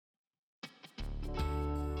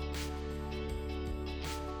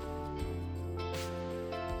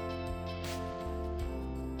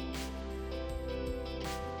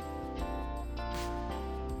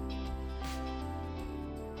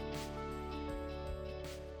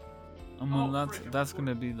That's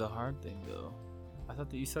gonna be the hard thing, though. I thought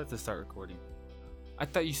that you said to start recording. I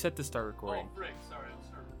thought you said to start recording. Oh, frick. Sorry, I'm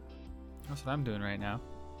starting. That's what I'm doing right now.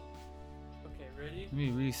 Okay, ready? Let me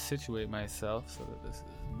resituate myself so that this is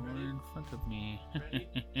more in front of me. Ready?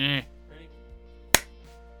 Ready?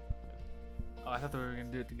 Oh, I thought that we were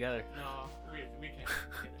gonna do it together. No, we can't. It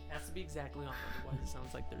has to be exactly on, otherwise it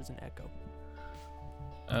sounds like there's an echo.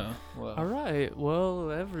 Oh, well. Alright,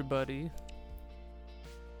 well, everybody.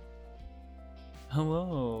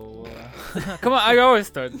 Hello. Come on, I always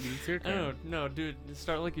start. It's your turn. Oh, no, dude,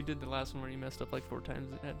 start like you did the last one where you messed up like 4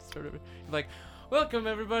 times and had to start over. You're like, welcome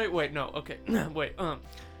everybody. Wait, no, okay. Wait, hello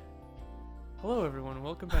everyone,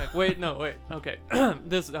 welcome back. Wait, no, wait, okay.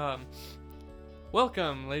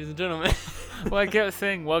 Welcome, ladies and gentlemen. Well, I kept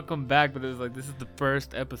saying welcome back, but it was like, this is the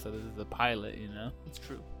first episode. This is the pilot, you know? It's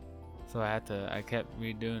true. So I kept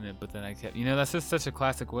redoing it, but then that's just such a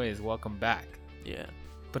classic way, is welcome back. Yeah.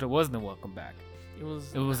 But it wasn't a welcome back. It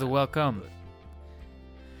was a welcome.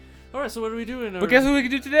 Alright, so what are we doing? But guess what we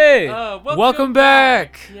can do today? Welcome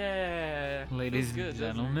back! Yeah. Ladies Feels and good, doesn't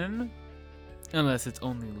it? gentlemen. Unless it's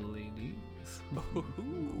only ladies.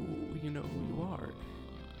 Ooh, you know who you are.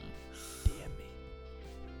 DM me.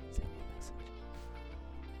 Send me a message.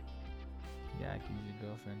 Yeah, I can use your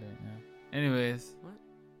girlfriend right now. Anyways.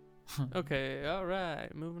 Okay,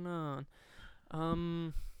 alright, moving on.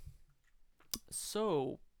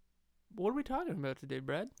 So, what are we talking about today,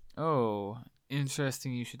 Brad? Oh,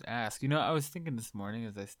 interesting you should ask. You know, I was thinking this morning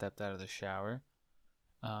as I stepped out of the shower.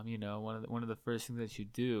 You know, one of the first things that you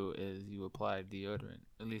do is you apply deodorant.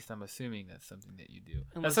 At least I'm assuming that's something that you do.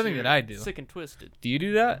 Unless That's something you're that I do. Sick and twisted. Do you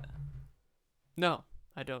do that? No,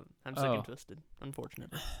 I don't. I'm sick Oh. and twisted,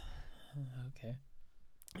 unfortunately. Okay.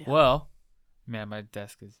 Yeah. Well, man, my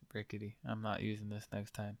desk is rickety. I'm not using this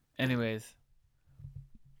next time. Anyways,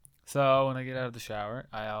 so when I get out of the shower,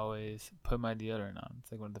 I always put my deodorant on.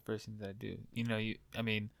 It's like one of the first things that I do. You know,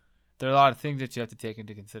 there are a lot of things that you have to take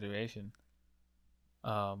into consideration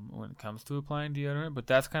when it comes to applying deodorant, but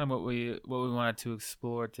that's kind of what we wanted to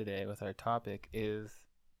explore today with our topic is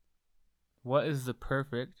what is the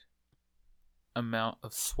perfect amount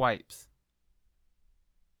of swipes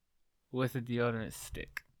with a deodorant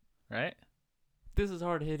stick, right? This is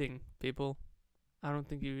hard hitting, people. I don't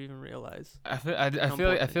think you even realize. I feel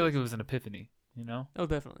like it was an epiphany, you know, Oh,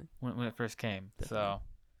 definitely. when it first came. Definitely. So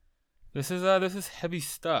this is heavy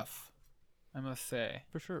stuff, I must say.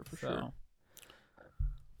 For sure. So,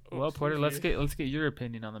 well, Porter, let's get your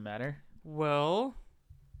opinion on the matter. Well,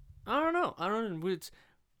 I don't know. I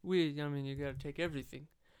mean, you gotta take everything,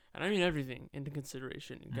 and I mean everything into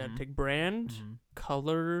consideration. You gotta Mhm. take brand, Mhm.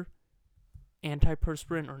 color,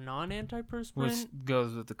 antiperspirant or non-antiperspirant. Which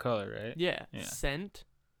goes with the color, right? Yeah, Yeah. scent.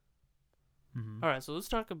 Mm-hmm. All right, so let's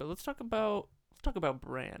talk about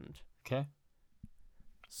brand. Okay.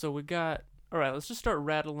 So we got. All right, let's just start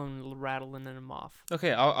rattling them off.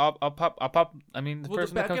 Okay, I'll pop. I mean, the We'll do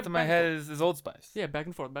first one that comes to my head is Old Spice. Yeah, back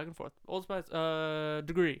and forth. Old Spice.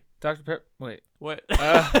 Degree. Dr. Pepper. Wait. What?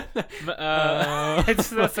 I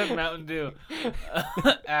just said Mountain Dew.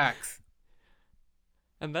 Axe.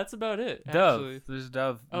 And that's about it. Dove. Actually. There's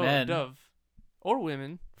Dove. Oh, Men. Dove. Or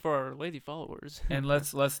women for our lady followers. And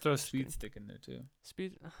let's throw Speed Stick in there too.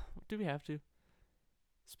 Speed. Do we have to?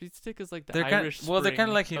 Speed Stick is like the They're Irish. they're kind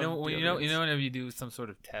of like of deodorants. whenever you do some sort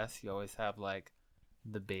of test, you always have like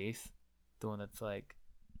the base, the one that's like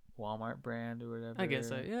Walmart brand or whatever. I guess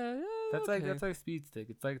yeah. That's okay. like Speed Stick.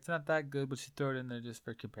 It's like it's not that good, but you throw it in there just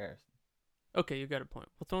for comparison. Okay, you got a point.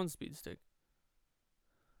 We'll throw in Speed Stick.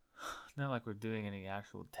 It's not like we're doing any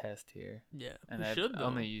actual test here. Yeah, And we I've should though.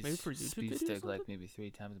 only Maybe used for YouTube Speed videos Stick or like something? maybe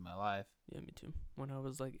 3 times in my life. Yeah, me too. When I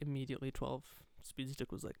was like immediately 12, Speed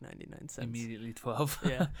Stick was like 99 cents. Immediately 12.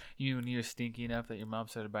 Yeah. When you're stinky enough that your mom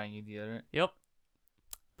started buying you deodorant. Yep.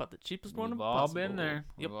 But the cheapest one We've all possible. been there.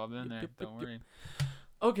 Yep. We've all been there. Yep, Don't worry.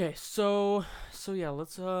 Okay, so yeah,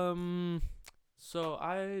 let's so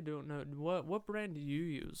I don't know what brand do you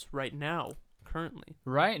use right now, currently?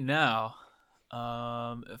 Right now,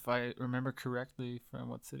 if I remember correctly from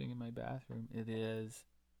what's sitting in my bathroom, it is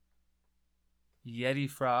Yeti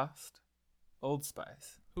Frost, Old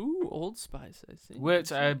Spice, Ooh, Old Spice, I see.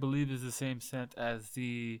 which I believe is the same scent as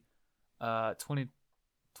the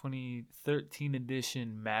 2013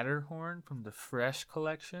 edition Matterhorn from the Fresh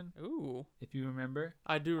collection, Ooh, if you remember.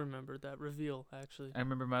 I do remember that reveal actually. I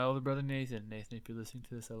remember my older brother Nathan. Nathan, if you're listening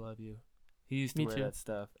to this, I love you. He used to Me wear too. that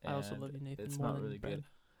stuff. I also and love you, Nathan. It's more not than really Brad. good.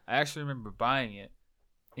 I actually remember buying it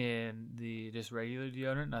in the just regular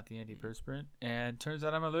deodorant, not the antiperspirant, and turns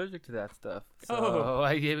out I'm allergic to that stuff. So Oh.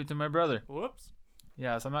 I gave it to my brother. Whoops.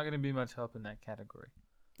 Yeah, so I'm not going to be much help in that category.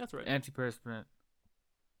 That's right. Antiperspirant,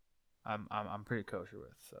 I'm pretty kosher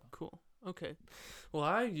with. So Cool. Okay. Well,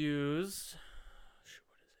 I use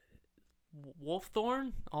what is it?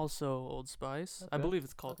 Wolfthorn, also Old Spice. I Okay, believe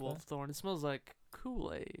it's called okay. Wolfthorn. It smells like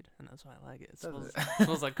Kool-Aid, and that's why I like it. It Does smells, it?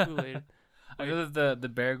 smells like Kool-Aid. I know that the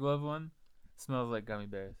Bear Glove one smells like gummy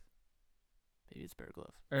bears. Maybe it's Bear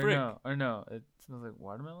Glove. Or Frick. no, it smells like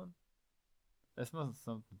watermelon. It smells like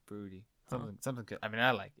something fruity. Huh. Something good. I mean,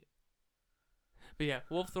 I like it. But yeah,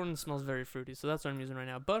 Wolfthorn smells very fruity, so that's what I'm using right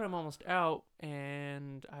now. But I'm almost out,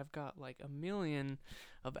 and I've got like 1,000,000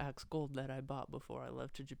 of Axe Gold that I bought before I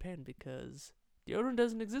left to Japan because deodorant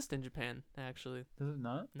doesn't exist in Japan, actually. Does it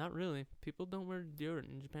not? Not really. People don't wear deodorant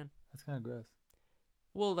in Japan. That's kind of gross.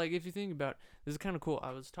 Well, like if you think about it, this is kind of cool.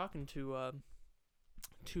 I was talking to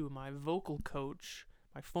my vocal coach,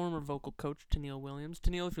 my former vocal coach, Tennille Williams.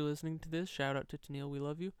 Tennille, if you're listening to this, shout out to Tennille. We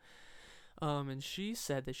love you. And she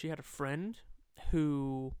said that she had a friend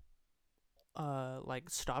who like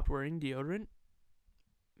stopped wearing deodorant,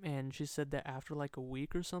 and she said that after like a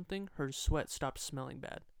week or something her sweat stopped smelling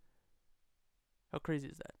bad. How crazy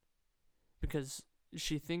is that? Because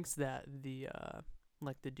she thinks that the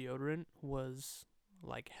like the deodorant was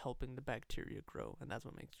like helping the bacteria grow, and that's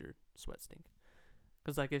what makes your sweat stink.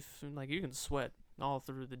 Because like if like you can sweat all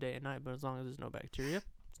through the day and night, but as long as there's no bacteria,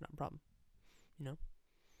 it's not a problem, you know.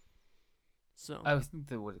 So I always think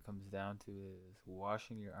that what it comes down to is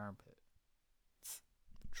washing your armpit.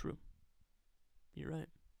 true. You're right.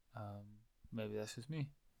 Maybe that's just me.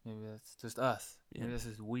 Maybe that's just us. Yeah. Maybe that's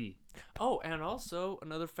just we. Oh, and also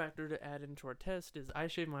another factor to add into our test is I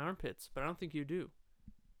shave my armpits, but I don't think you do.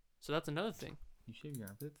 So that's another thing. You shave your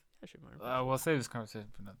armpits? I shave my armpits. We'll save this conversation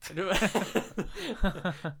for I another do.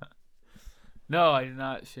 time. No, I do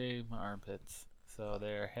not shave my armpits. So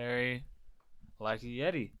they're hairy like a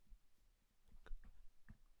Yeti.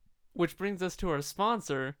 Which brings us to our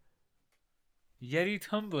sponsor. Yeti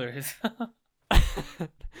tumblers.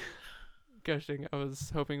 Gosh dang, I was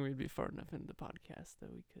hoping we'd be far enough into the podcast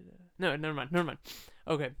that we could. No, never mind.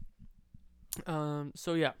 Okay.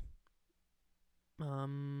 So yeah.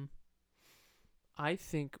 I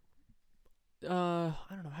think. I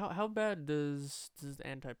don't know how bad does the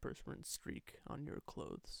antiperspirant streak on your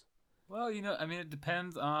clothes? Well, I mean, it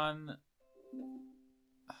depends on.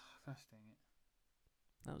 Gosh dang it.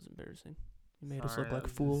 That was embarrassing. You made us Sorry, look that like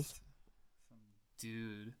was fools. just some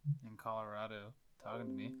dude in Colorado talking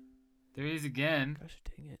to me. There he is again. Gosh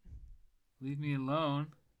dang it. Leave me alone.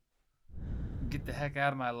 Get the heck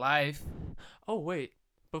out of my life. Oh wait.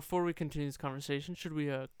 Before we continue this conversation, should we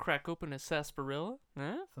crack open a sarsaparilla?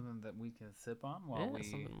 Huh? Something that we can sip on while we.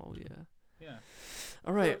 Something while we. Yeah.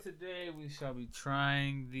 All right. So today we shall be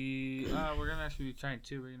trying the. We're gonna actually be trying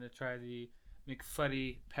two. We're gonna try the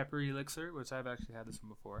McFuddy Peppery Elixir, which I've actually had this one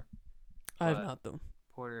before. I have but not though.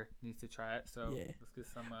 Porter needs to try it, so Yeah. let's get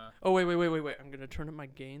some. Oh wait. I'm gonna turn up my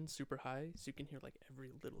gain super high so you can hear like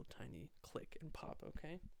every little tiny click and pop.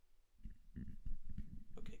 Okay.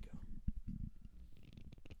 Okay, go.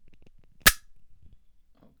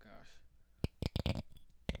 Oh gosh.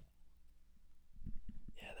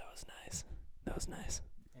 Yeah, that was nice. That was nice.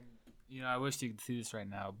 And I wish you could see this right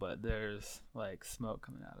now, but there's like smoke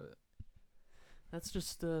coming out of it. That's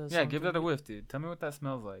just Yeah, give that a whiff, dude. Tell me what that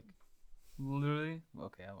smells like. Literally.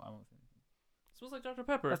 Okay, I won't say anything. It smells like Dr.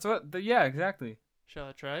 Pepper. That's what. Yeah, exactly. Shall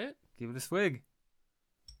I try it? Give it a swig.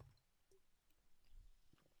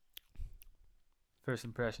 First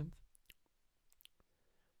impressions.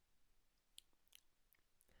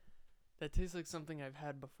 That tastes like something I've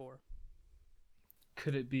had before.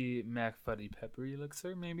 Could it be McFuddy Peppery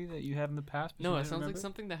Elixir, maybe, that you had in the past? but No, you it didn't sounds like remember?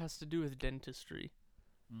 something that has to do with dentistry.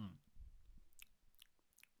 Mm.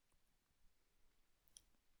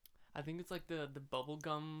 I think it's like the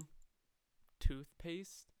bubblegum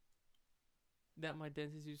toothpaste that my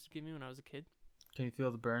dentist used to give me when I was a kid. Can you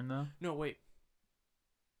feel the burn, though? No, wait.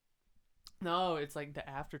 No, it's like the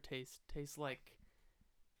aftertaste tastes like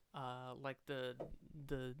the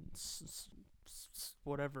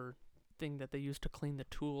whatever thing that they use to clean the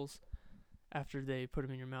tools after they put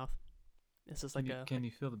them in your mouth. It's just like Can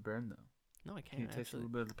you feel the burn, though? No, I Can you can't taste a actually.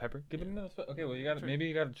 little bit of the pepper? Give it Yeah. another spot. Okay, well, Sure. maybe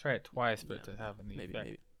you gotta try it twice for it Yeah, to have any Maybe, effect.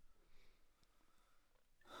 maybe.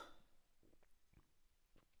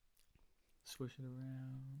 Swish it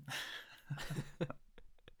around.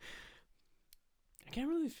 I can't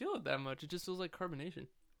really feel it that much. It just feels like carbonation.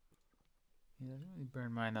 Yeah, it doesn't really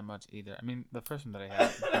burn mine that much either. I mean, the first one that I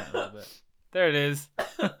had burnt a little bit. There it is.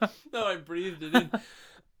 No, I breathed it in.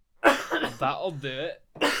 That'll do it.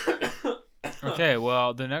 Okay,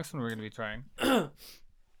 well, the next one we're going to be trying,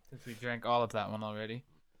 since we drank all of that one already,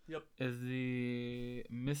 Yep. is the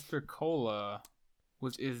Mr. Cola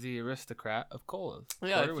which is the aristocrat of colas.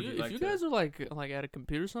 Yeah, Porter, if would you, like you to- guys are like at a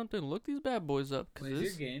computer or something, look these bad boys up. Cause Wait, is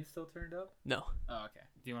this... your gain still turned up? No. Oh, okay.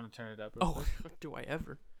 Do you want to turn it up? Real Oh, quick? do I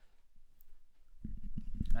ever?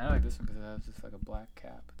 I like this one because it has just like a black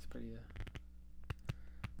cap. It's pretty.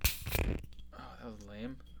 Oh, that was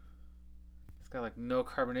lame. It's got like no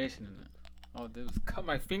carbonation in it. Oh, it was cut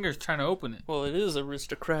my fingers trying to open it. Well, it is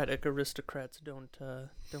aristocratic. Aristocrats don't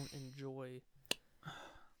enjoy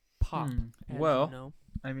pop. As Well, you know.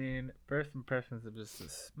 I mean, first impressions of just the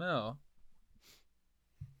smell.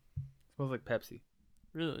 It smells like Pepsi.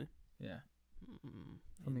 Really? Yeah. Mm.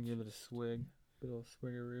 Let me give it a swig. Bit of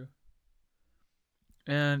swiggeroo.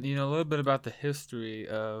 And, a little bit about the history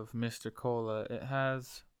of Mr. Cola. It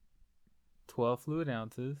has 12 fluid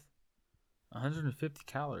ounces, 150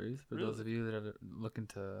 calories for those of you that are looking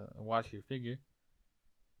to watch your figure,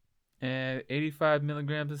 and 85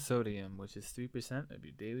 milligrams of sodium, which is 3% of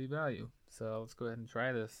your daily value. So let's go ahead and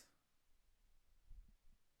try this.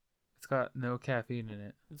 It's got no caffeine in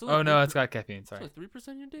it. Oh, no, it's got caffeine. Sorry. It's like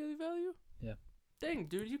 3% your daily value? Yeah. Dang,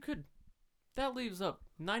 dude, you could... That leaves up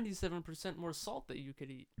 97% more salt that you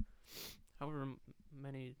could eat. However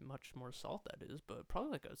much more salt that is, but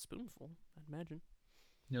probably like a spoonful, I'd imagine.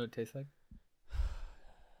 You know what it tastes like?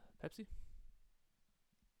 Pepsi?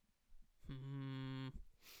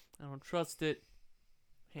 I don't trust it.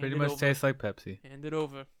 Pretty much tastes like Pepsi. Hand it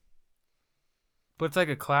over. But it's like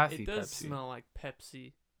a classy It does Pepsi. smell like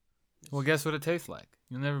Pepsi. Well, guess what it tastes like?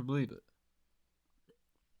 You'll never believe it.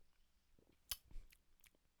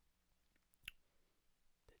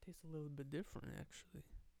 That tastes a little bit different, actually.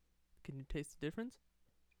 Can you taste the difference?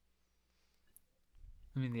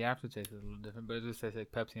 I mean, the aftertaste is a little different, but it just tastes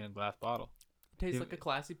like Pepsi in a glass bottle. It tastes You- like a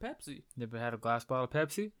classy Pepsi. Never had a glass bottle of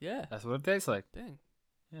Pepsi? Yeah. That's what it tastes like. Dang.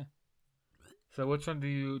 So which one do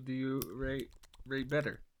you rate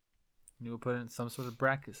better? You will put it in some sort of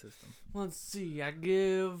bracket system. Let's see. I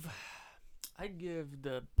give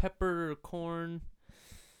the peppercorn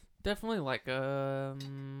definitely like a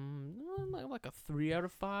 3 out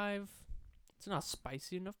of 5. It's not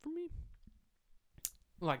spicy enough for me.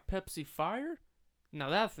 Like Pepsi Fire. Now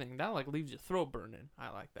that like leaves your throat burning.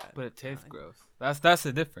 I like that. But it tastes kind. gross. That's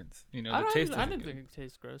the difference. The taste. I isn't didn't good. think it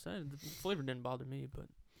tastes gross. The flavor didn't bother me, but.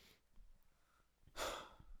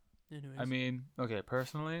 Anyways. I mean, okay,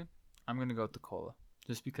 personally, I'm gonna go with the cola,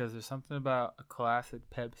 just because there's something about a classic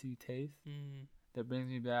Pepsi taste that brings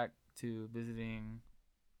me back to visiting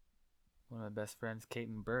one of my best friends,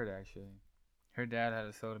 Caitlin Bird. Actually, her dad had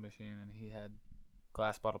a soda machine, and he had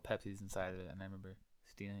glass bottle Pepsis inside of it, and I remember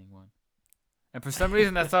stealing one. And for some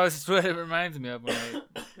reason, that's always what it reminds me of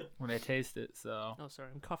when I taste it. So. Oh, sorry,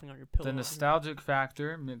 I'm coughing on your pillow. The nostalgic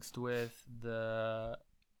factor mixed with the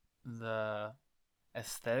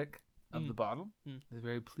aesthetic of the bottle is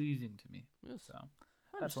very pleasing to me. Yes. So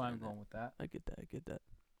that's why I'm going with that. I get that.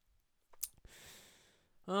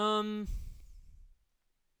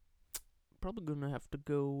 Probably gonna have to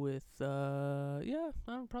go with probably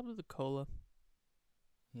the cola.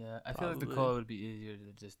 Yeah, I feel like the Probably. cola would be easier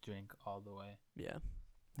to just drink all the way. Yeah.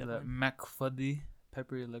 The Definitely. McFuddy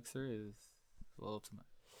peppery elixir is a little too much.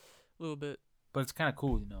 A little bit. But it's kind of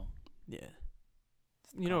cool, Yeah.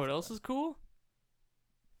 It's You know what concept else is cool?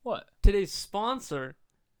 What? Today's sponsor.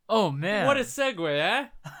 Oh, man. What a segue, eh?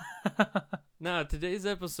 Now, today's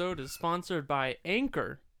episode is sponsored by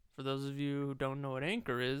Anchor. For those of you who don't know what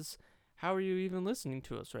Anchor is, how are you even listening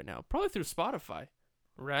to us right now? Probably through Spotify,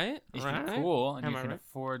 right? If right? you're cool and Am you I can right?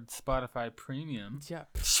 afford Spotify Premium. Yeah.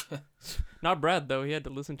 Not Brad, though. He had to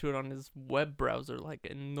listen to it on his web browser like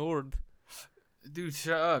in Nord. Dude,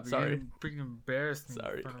 shut up. Sorry. You're getting freaking embarrassed. in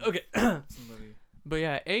Sorry. front of Okay. somebody. But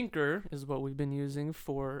yeah, Anchor is what we've been using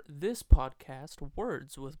for this podcast,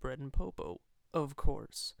 Words with Bread and Popo, of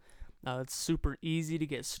course. It's super easy to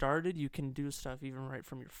get started. You can do stuff even right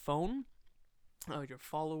from your phone. Your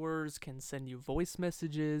followers can send you voice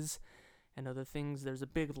messages and other things. There's a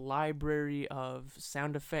big library of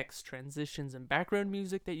sound effects, transitions, and background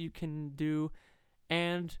music that you can do.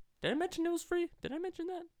 And did I mention it was free? Did I mention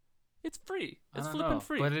that? It's free. It's I don't flipping know,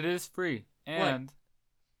 free. But it is free. And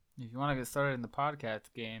if you want to get started in the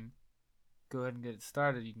podcast game, go ahead and get it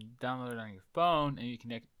started. You can download it on your phone, and you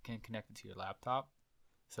can connect it to your laptop.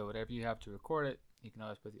 So whatever you have to record it, you can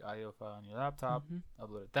always put the audio file on your laptop,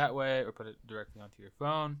 upload it that way, or put it directly onto your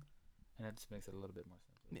phone, and it just makes it a little bit more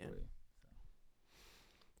simple for you.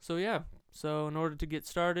 So in order to get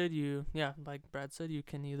started, like Brad said, you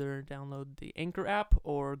can either download the Anchor app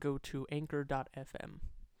or go to anchor.fm.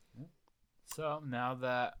 So now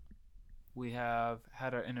that we have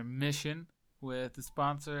had our intermission with the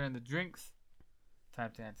sponsor and the drinks,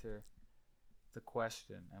 time to answer It's a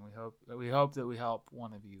question, and we hope that we help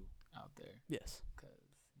one of you out there, Yes. because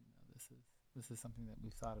this is something that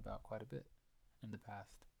we've thought about quite a bit in the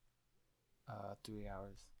past 3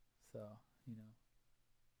 hours. So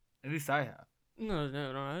at least I have.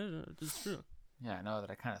 No, it's true. Yeah, I know that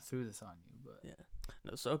I kind of threw this on you, but Yeah.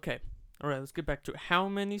 No, so okay. All right, let's get back to it. How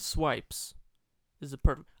many swipes is the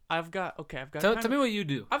perfect? I've got tell me what you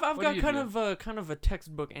do. I've What got do you kind of a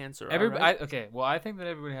textbook answer. Everybody, okay. Well, I think that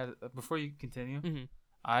everybody has. Before you continue, Mm-hmm.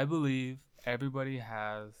 I believe everybody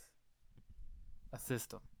has a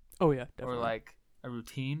system Oh yeah, definitely. or like a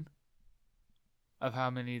routine of how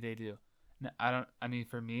many they do. I don't. I mean,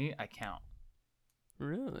 for me, I count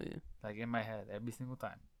Really? like in my head every single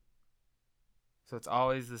time. So it's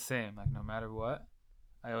always the same. Like no matter what,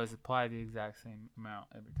 I always apply the exact same amount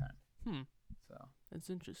every time. So That's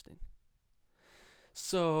interesting.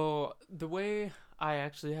 So the way I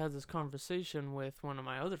actually had this conversation with one of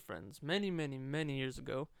my other friends many, many, many years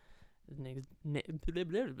ago. His name is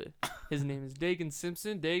Dagan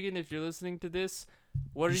Simpson. Dagan, if you're listening to this,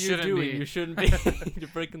 what are you doing? be. You shouldn't be. You're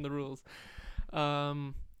breaking the rules.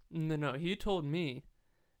 No. He told me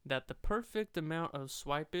that the perfect amount of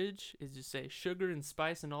swipage is to say sugar and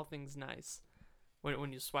spice and all things nice.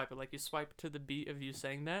 When you swipe it, like you swipe to the beat of you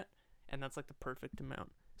saying that, and that's like the perfect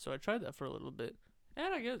amount. So I tried that for a little bit,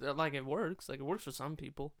 and I guess like it works. Like it works for some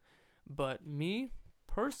people, but me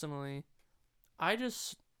personally, I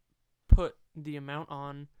just put the amount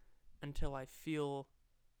on until I feel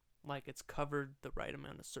like it's covered the right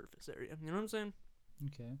amount of surface area. You know what I'm saying?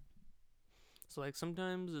 okay. So like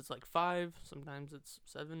sometimes it's like 5, sometimes it's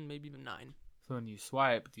 7, maybe even 9. So when you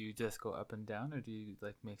swipe, do you just go up and down, or do you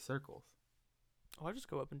like make circles? Oh, I just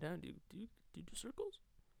go up and down. Do you do circles?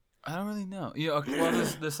 I don't really know. Yeah. Okay, well,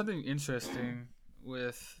 there's something interesting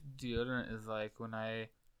with deodorant is like when I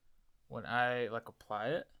like apply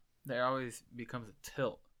it, there always becomes a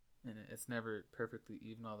tilt in it. It's never perfectly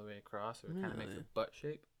even all the way across, or it kind of makes Really? a butt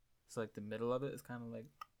shape. So like the middle of it is kind of like,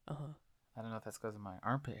 I don't know if that's because of my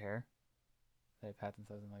armpit hair that I've had since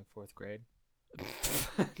I was in like 4th grade.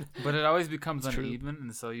 But it always becomes It's true. uneven,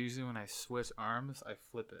 and so usually when I switch arms, I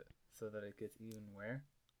flip it so that it gets even wear.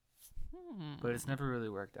 But it's never really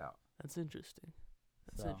worked out. That's interesting.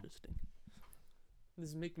 That's So. interesting. This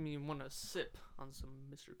is making me want to sip on some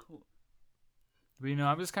Mr. Cool. But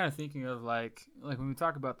I'm just kind of thinking of like when we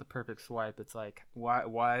talk about the perfect swipe, it's like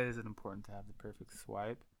why is it important to have the perfect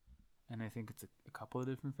swipe? And I think it's a couple of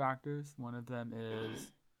different factors. One of them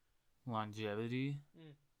is longevity.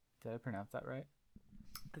 Did I pronounce that right?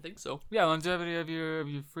 I think so. Yeah, longevity of your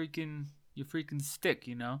freaking stick.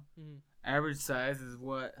 Average size is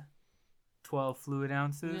what, 12 fluid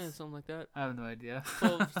ounces. Yeah, something like that. I have no idea.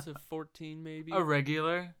 12 to 14 maybe. A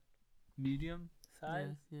regular, medium size,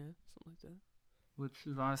 Yeah, something like that. which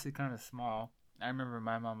is honestly kind of small. I remember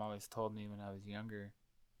my mom always told me when I was younger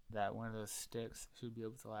that one of those sticks should be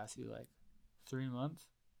able to last you like 3 months.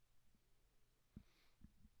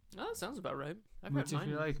 Oh, that sounds about right. I've Which, had if mine.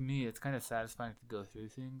 you're like me, it's kind of satisfying to go through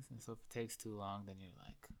things, and so if it takes too long, then you're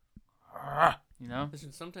like, "Argh,"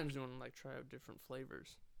 Listen, sometimes you want to like try out different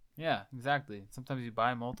flavors. Yeah, exactly. Sometimes you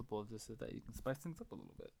buy multiple just so that you can spice things up a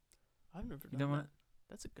little bit. I've never You done don't that. want-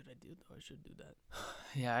 That's a good idea, though. I should do that.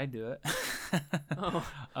 Yeah, I do it.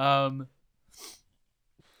 Oh.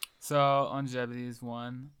 So longevity is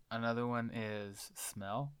one. Another one is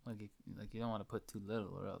smell. Like you don't want to put too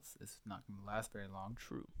little, or else it's not going to last very long.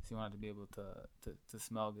 True. So you want it to be able to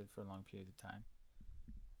smell good for a long period of time.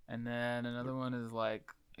 And then another one is like,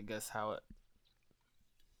 I guess, how it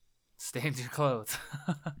stains your clothes.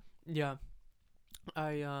 Yeah.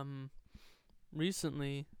 I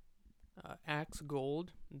recently Axe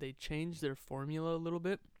Gold, they changed their formula a little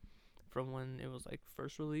bit from when it was like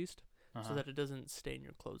first released, so that it doesn't stain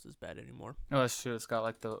your clothes as bad anymore. Oh, that's true. It's got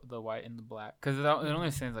like the white and the black, because it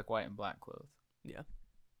only stains like white and black clothes. Yeah.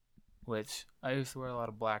 Which I used to wear a lot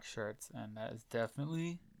of black shirts, and that is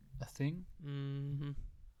definitely a thing. Mm-hmm.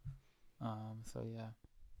 So yeah.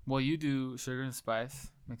 Well, you do sugar and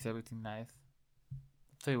spice, makes everything nice. I'll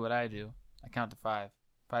tell you what I do. I count to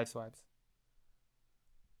 5 swipes.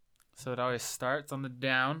 So it always starts on the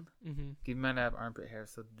down. Mm-hmm. Keep in mind I have armpit hair,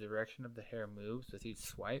 so the direction of the hair moves with each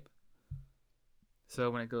swipe. So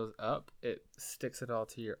when it goes up, it sticks it all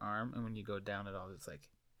to your arm, and when you go down, it all just like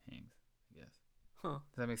hangs, I guess. Huh.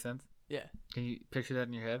 Does that make sense? Yeah. Can you picture that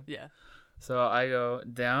in your head? Yeah. So I go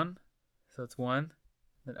down, so it's 1,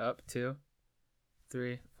 then up 2,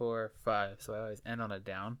 3, 4, 5. So I always end on a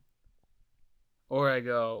down. Or I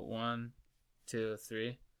go 1, 2,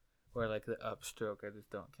 3, where like the upstroke I just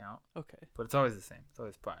don't count. Okay. But it's always the same. It's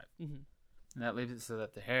always 5. Mm-hmm. And that leaves it so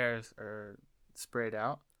that the hairs are sprayed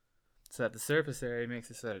out. so that the surface area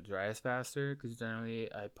makes it so that it dries faster. Because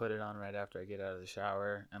generally, I put it on right after I get out of the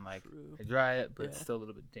shower, and like True. I dry it, but it's Yeah. still a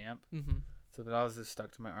little bit damp. Mm-hmm. So if it all is just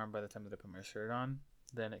stuck to my arm by the time that I put my shirt on,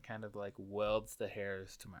 then it kind of like welds the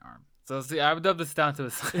hairs to my arm. So see, I would dub this down to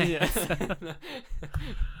a science.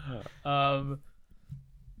 Yeah.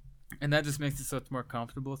 And that just makes it so it's more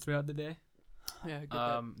comfortable throughout the day. Yeah, I get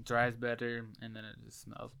that. Dries better, and then it just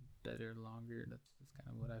smells better longer. That's just kind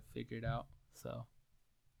of what I figured out. So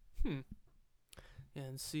Yeah,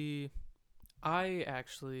 and see, I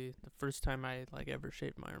actually the first time I like ever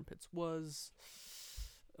shaved my armpits was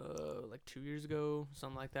like 2 years ago,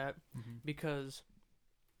 something like that, because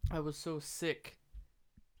I was so sick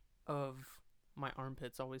of my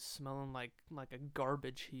armpits always smelling like a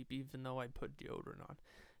garbage heap, even though I put deodorant on.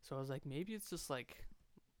 So I was like, maybe it's just like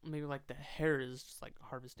maybe like the hair is just like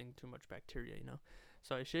harvesting too much bacteria, you know.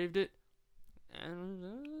 So I shaved it, and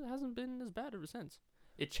it hasn't been as bad ever since.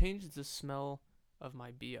 It changed the smell of my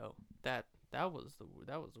BO. That was the weird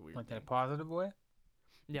like in thing. a positive way.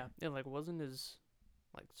 Yeah, it like wasn't as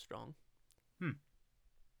like strong. Hmm.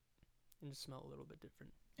 It just smelled a little bit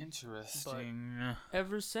different. Interesting.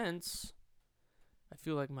 Ever since, I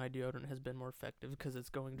feel like my deodorant has been more effective because it's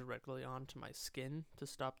going directly onto my skin to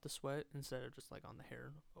stop the sweat instead of just like on the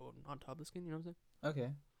hair or on top of the skin. You know what I'm saying?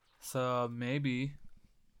 Okay. So maybe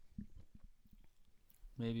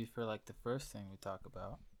for like the first thing we talk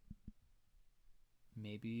about,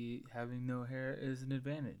 maybe having no hair is an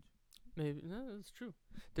advantage. Maybe no, that's true.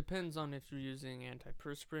 Depends on if you're using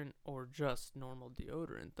antiperspirant or just normal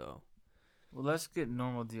deodorant, though. Well, let's get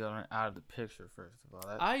normal deodorant out of the picture first of all.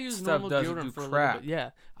 That I use stuff normal doesn't deodorant do for a crap. little bit. Yeah,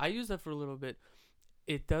 I use that for a little bit.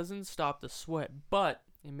 It doesn't stop the sweat, but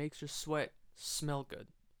it makes your sweat smell good.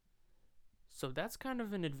 So that's kind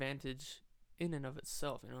of an advantage in and of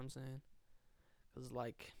itself. You know what I'm saying?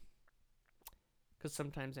 Because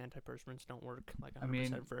sometimes antiperspirants don't work like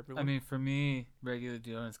 100% for everyone. I mean, for me, regular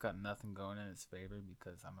deodorant's got nothing going in its favor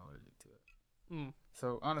because I'm allergic to it.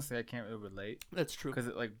 So honestly, I can't really relate. That's true. Because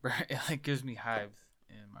it like gives me hives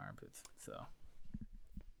in my armpits. So.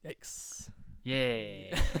 Yikes.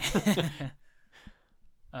 Yay.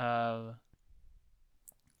 I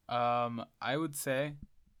would say,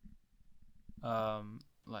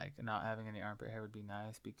 like not having any armpit hair would be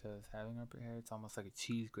nice because having armpit hair, it's almost like a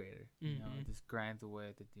cheese grater. You know, it just grinds away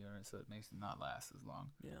at the deodorant, so it makes it not last as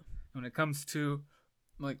long. Yeah. When it comes to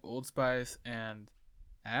like Old Spice and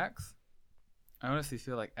Axe, I honestly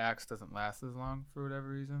feel like Axe doesn't last as long for whatever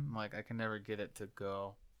reason. Like I can never get it to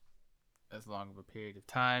go as long of a period of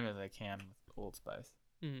time as I can with Old Spice.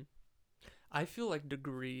 I feel like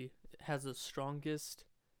Degree has the strongest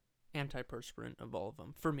antiperspirant of all of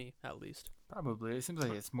them, for me at least. Probably. It seems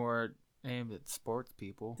like it's more aimed at sports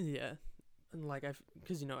people. Yeah. And like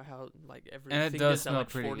because you know how like And it everything does is that smell like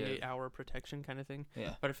pretty 48-hour protection kind of thing.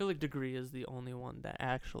 Yeah. But I feel like Degree is the only one that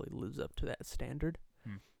actually lives up to that standard.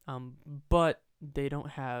 But they don't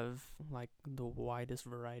have like the widest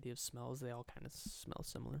variety of smells. They all kind of smell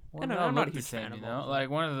similar. Well, and they I'm all not a look the huge fan same, of you all know? of them. Like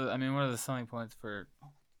one of the selling points for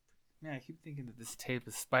man, I keep thinking that this tape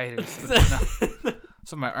is spiders. But it's not.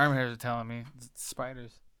 That's what my arm hairs are telling me. It's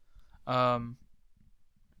spiders.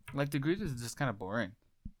 Like Degree is just kind of boring.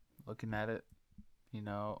 Looking at it, you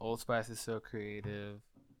know, Old Spice is so creative.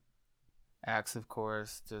 Axe, of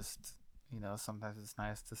course, just you know, sometimes it's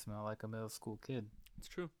nice to smell like a middle school kid. It's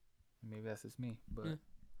true. Maybe that's just me, but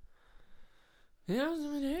Yeah, I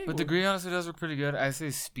mean, hey, but Degree honestly does work pretty good. I say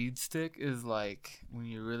Speed Stick is like when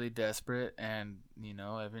you're really desperate and you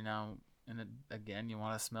know every now and again you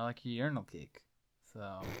want to smell like a urinal cake.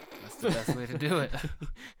 So that's the best way to do it.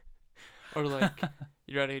 Or like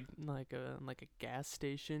you're at a gas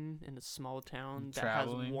station in a small town that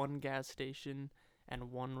Traveling. has one gas station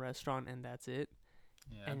and one restaurant and that's it.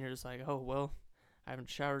 Yeah. And you're just like, oh well, I haven't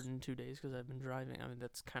showered in 2 days because I've been driving. I mean,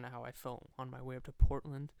 that's kind of how I felt on my way up to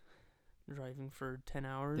Portland, driving for 10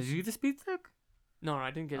 hours. Did you get the Speed Stick? No,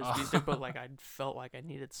 I didn't get a speed stick, but like I felt like I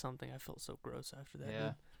needed something. I felt so gross after that. Yeah,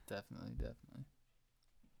 dude. definitely.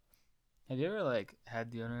 Have you ever like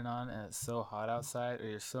had deodorant on and it's so hot outside, or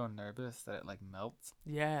you're so nervous that it like melts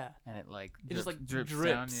Yeah. and it like It just like drips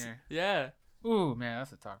drips. down your? Yeah. Ooh, man,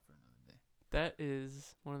 that's a talk for another day. That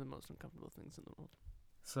is one of the most uncomfortable things in the world.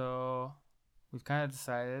 So, we've kind of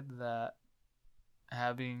decided that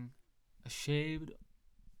having a shaved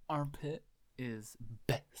armpit is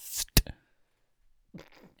best,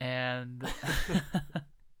 and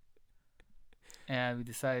and we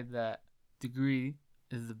decided that Degree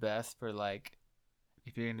is the best for like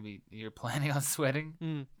if you're planning on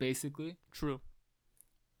sweating, basically. True.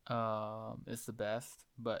 It's the best,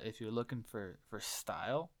 but if you're looking for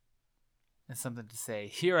style, and something to say,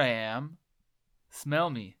 here I am, smell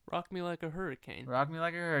me, Rock me like a hurricane. rock me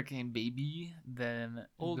like a hurricane, baby, then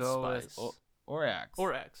Old go Spice. with or Axe.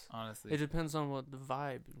 Or Axe. Honestly. It depends on what the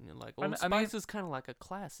vibe. Like Old I mean- Spice is kind of like a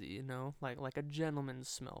classy, like a gentleman's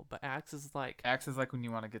smell. But Axe is like Axe is like when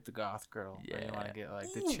you want to get the goth girl. Or you want to Yeah. get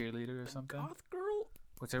like the Ooh, cheerleader or something. goth girl.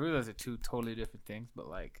 Which I realize are two totally different things, but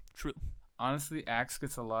like True. honestly, Axe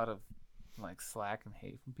gets a lot of like slack and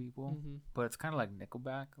hate from people. Mm-hmm. But it's kind of like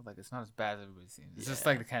Nickelback. Like it's not as bad as everybody seems. It's just Yeah.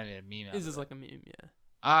 like the kind of meme. out It's of just it. like a meme, yeah.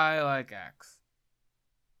 I like Axe.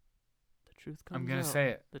 The truth comes out. I'm gonna say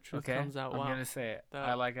it. The truth Okay, comes out. I'm Wow. gonna say it. That-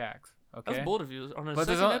 I like Axe. Okay. That's bold of you on a But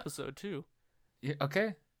there's second al- episode too. Yeah,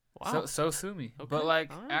 okay. Wow. So sue me. Okay, But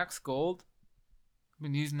like alright. Axe Gold, I've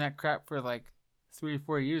been using that crap for like 3 or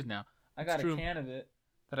 4 years now. I got It's a true. can of it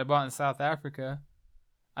that I bought in South Africa.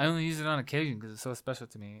 I only use it on occasion because it's so special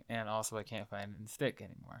to me, and also I can't find it in stick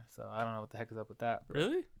anymore. So I don't know what the heck is up with that. But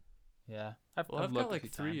Really? yeah, I've Well, I've looked got a like few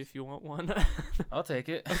 3 times. if you want one. I'll take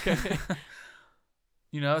it. Okay.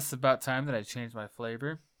 You know, it's about time that I changed my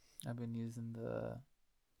flavor. I've been using the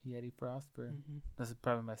Yeti Frost for Mhm. this is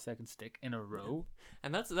probably my second stick in a row.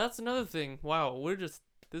 And that's another thing. Wow, this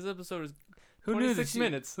episode is Who knew 26 that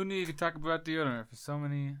minutes Who knew you could talk about deodorant for so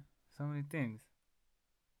many things?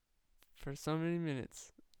 for so many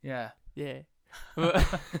minutes. Yeah. Yeah. But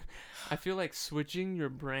I feel like switching your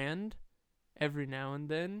brand every now and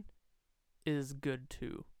then is good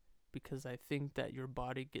too, because I think that your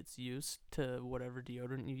body gets used to whatever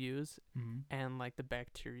deodorant you use, Mm-hmm. and like the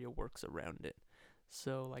bacteria works around it.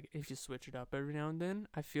 So like if you switch it up every now and then,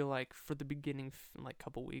 I feel like for the beginning like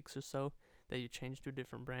couple weeks or so that you change to a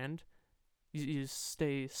different brand, you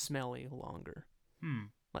stay smelly longer.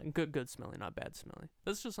 Like good smelling, not bad smelling.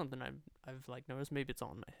 That's just something I've like noticed. Maybe it's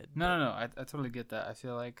all in my head. but- No. I totally get that. I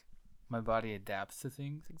feel like my body adapts to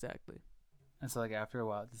things, Exactly. and so like after a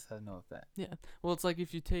while, it just has no effect. Well, it's like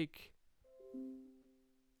if you take.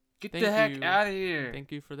 Get Thank the heck you. out of here!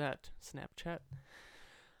 Thank you for that Snapchat.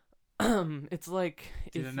 It's like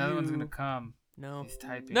Dude, if another you. one's gonna come. No. He's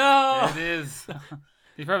typing. No! There it is.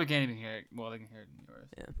 You probably can't even hear it. Well, they can hear it in yours.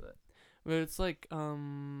 Yeah. But But it's like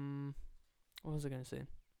what was I gonna say?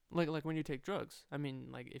 Like when you take drugs. I mean,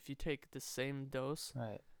 like if you take the same dose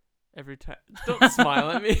right. every time. Don't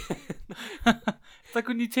smile at me. It's like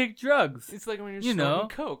when you take drugs. It's like when you're You snorting know.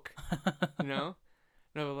 coke. You know?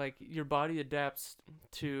 No, like your body adapts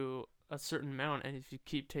to a certain amount, and if you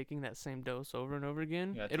keep taking that same dose over and over again,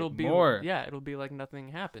 You gotta it'll take be more. Yeah, it'll be like nothing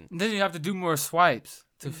happened. And then you have to do more swipes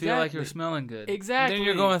to feel like you're Exactly. smelling good. Exactly. Then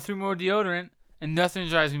you're going through more deodorant, and nothing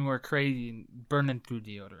drives me more crazy than burning through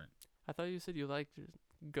deodorant. I thought you said you liked just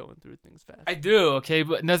going through things fast. I do, okay,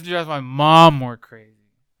 but nothing drives my mom more crazy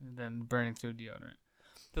than burning through deodorant.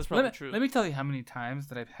 That's probably Let true. me tell you how many times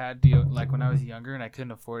that I've had like when I was younger and I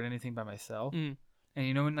couldn't afford anything by myself. Mm. And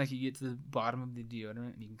you know when like you get to the bottom of the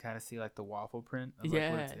deodorant and you can kind of see like the waffle print of like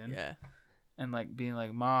what it's in, Yeah. and like being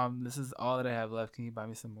like, "Mom, this is all that I have left. Can you buy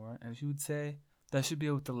me some more?" And she would say, "That should be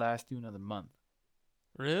able to last you another month."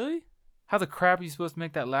 Really? How the crap are you supposed to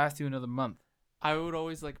make that last you another month? I would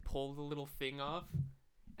always like pull the little thing off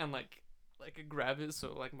and like grab it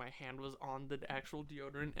so like my hand was on the actual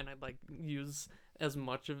deodorant, and I'd like use as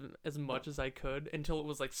much as I could until it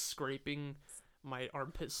was like scraping my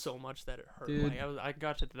armpit so much that it hurt. Dude. Like I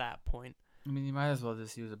got to that point. I mean, you might as well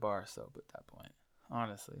just use a bar of soap at that point.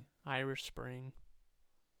 Honestly. Irish Spring.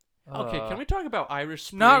 Okay, can Uh, we talk about Irish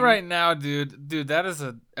Spring? Not right now, dude. Dude, that is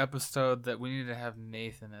an episode that we need to have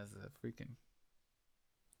Nathan as a freaking.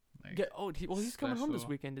 Like, He's coming home this special.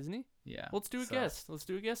 weekend, isn't he? yeah. Let's do a so- guest. Let's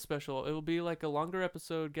do a guest special. It'll be like a longer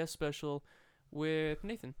episode, guest special with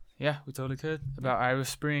Nathan. Yeah, we totally could. About Irish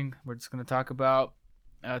Spring. We're just going to talk about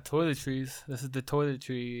toiletries. This is the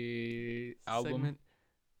toiletry album. Segment.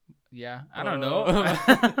 Yeah, I don't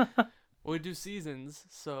know. We do seasons,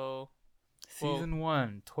 so Well, Season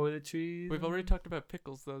 1, toiletries. we've already talked about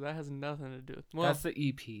pickles, though. That has nothing to do with. Well, That's the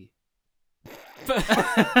EP.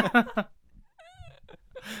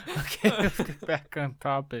 Okay, let's get back on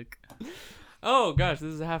topic. oh gosh,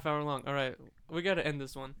 this is a half hour long. All right, we got to end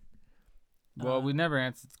this one. Well, we never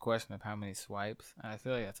answered the question of how many swipes, and I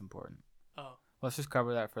feel like that's important. Oh, Let's just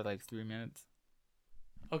cover that for like 3 minutes.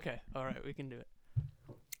 okay. All right, we can do it.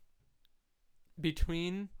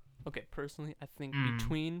 Personally, I think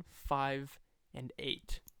between 5 and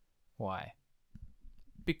 8. Why?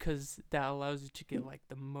 Because that allows you to get like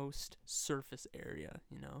the most surface area,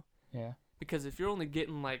 you know? Yeah. Because if you're only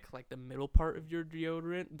getting like the middle part of your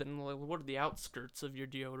deodorant, then like what are the outskirts of your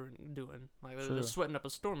deodorant doing? Like they're True. sweating up a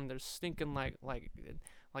storm. They're stinking like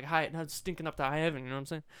high, not stinking up to high heaven. You know what I'm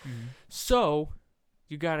saying? So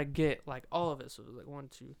you gotta get like all of it. So like 1,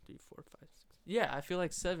 2, 3, 4, 5, 6, Yeah, I feel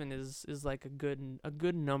like 7 is like a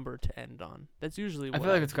good number to end on. That's usually I what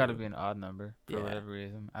feel like it's got to do. be an odd number for Yeah. whatever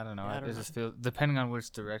reason. I don't know. Yeah, I I don't just know. feel depending on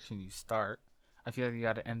which direction you start, I feel like you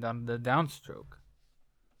got to end on the downstroke.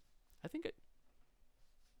 I think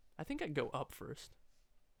I'd go up first.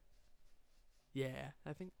 Yeah,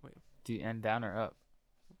 I think. Wait, Do you end down or up?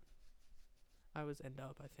 I was end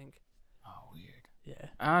up. I think. Oh, weird. Yeah.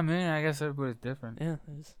 I mean, I guess everybody's different. Yeah.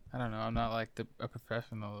 It is. I don't know. I'm not like a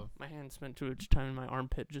professional. My hand spent too much time in my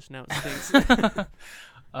armpit just now. It stinks.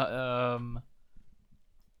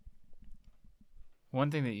 One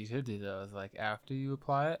thing that you should do though is like after you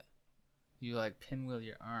apply it, you like pinwheel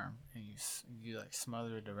your arm and you like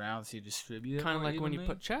smother it around so you distribute it. Kind of more like when you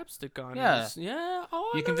evenly. put chapstick on. Yeah. Yeah.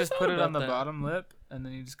 Oh, I You can never just thought put it on about the that. bottom lip and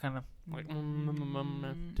then you just kind of Like, to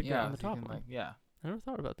get yeah, on the so you top can, one. like yeah. I never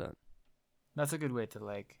thought about that. That's a good way to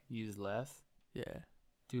like use less. Yeah.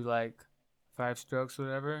 Do like 5 strokes,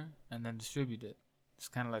 whatever, and then distribute it.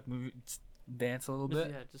 Just kind of like dance a little bit.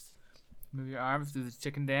 Yeah. Just. Move your arms, do the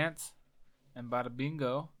chicken dance, and bada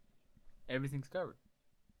bingo, everything's covered.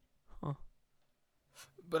 Huh.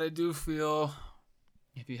 But I do feel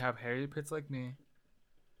if you have hairy pits like me,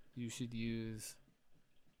 you should use.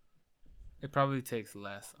 It probably takes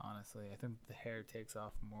less, honestly. I think the hair takes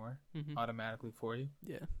off more automatically for you.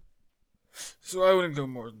 Yeah. So I wouldn't go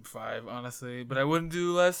more than 5, honestly. But I wouldn't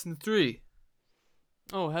do less than 3.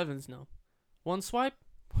 Oh heavens no! One swipe.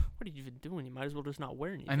 What are you even doing? You might as well just not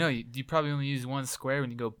wear anything. I know you probably only use 1 square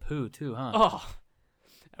when you go poo too, huh? Oh.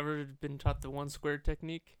 Ever been taught the 1 square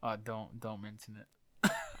technique? Don't mention it.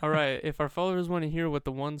 All right. If our followers want to hear what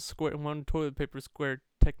the one toilet paper square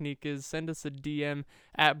technique is, send us a DM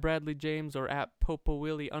at Bradley James or at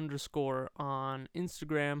Popowilly_ on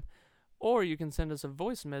Instagram, or you can send us a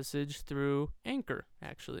voice message through Anchor.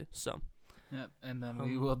 Actually, so. Yep, and then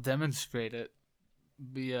we will demonstrate it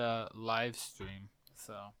via live stream.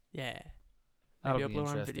 So Yeah. that'll Maybe be upload on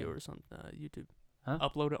interesting. video or something. YouTube. Huh?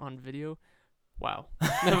 Upload it on video. Wow.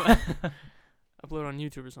 Upload on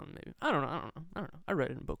YouTube or something maybe. I don't know. I read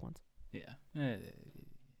it in a book once. Yeah.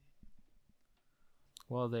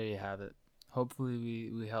 Well, there you have it. Hopefully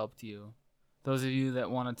we helped you. Those of you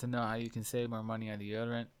that wanted to know how you can save more money on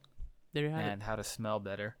deodorant There you have and how to smell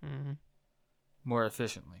better it. Mm-hmm. more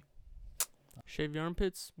efficiently. Shave your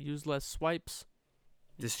armpits. Use less swipes.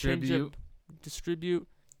 Distribute.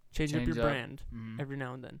 Change up your up. brand Mhm. every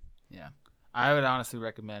now and then. Yeah. I would honestly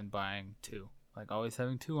recommend buying 2. Like always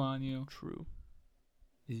having 2 on you. True.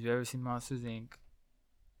 If you've ever seen Monsters Inc.,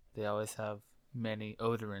 they always have many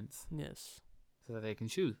odorants Yes. so that they can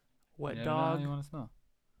choose. Wet You never know how dog. you want to smell.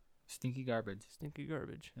 Stinky garbage. Stinky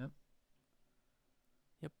garbage.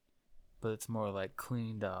 But it's more like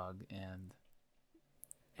clean dog and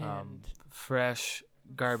And fresh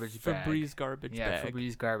garbage bag. Febreze garbage Yeah, bag.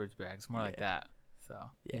 Febreze garbage bags. More like Yeah. that.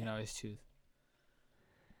 So you Yeah. can always choose.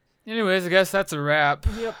 Anyways, I guess that's a wrap.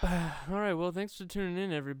 Yep. All right. Well, thanks for tuning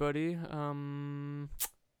in, everybody.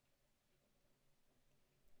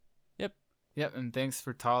 Yep, and thanks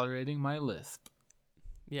for tolerating my lisp.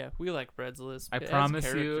 Yeah, we like Brad's lisp. I It adds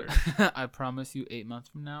promise you character. I promise you 8 months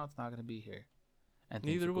from now it's not gonna be here. And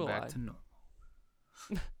things Neither will will go back I. to normal.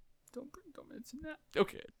 Don't mention that.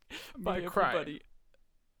 Okay. I'm Bye, gonna cry. everybody.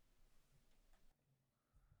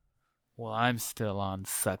 Well, I'm still on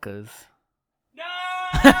suckers. No.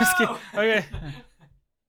 Just kidding. Okay.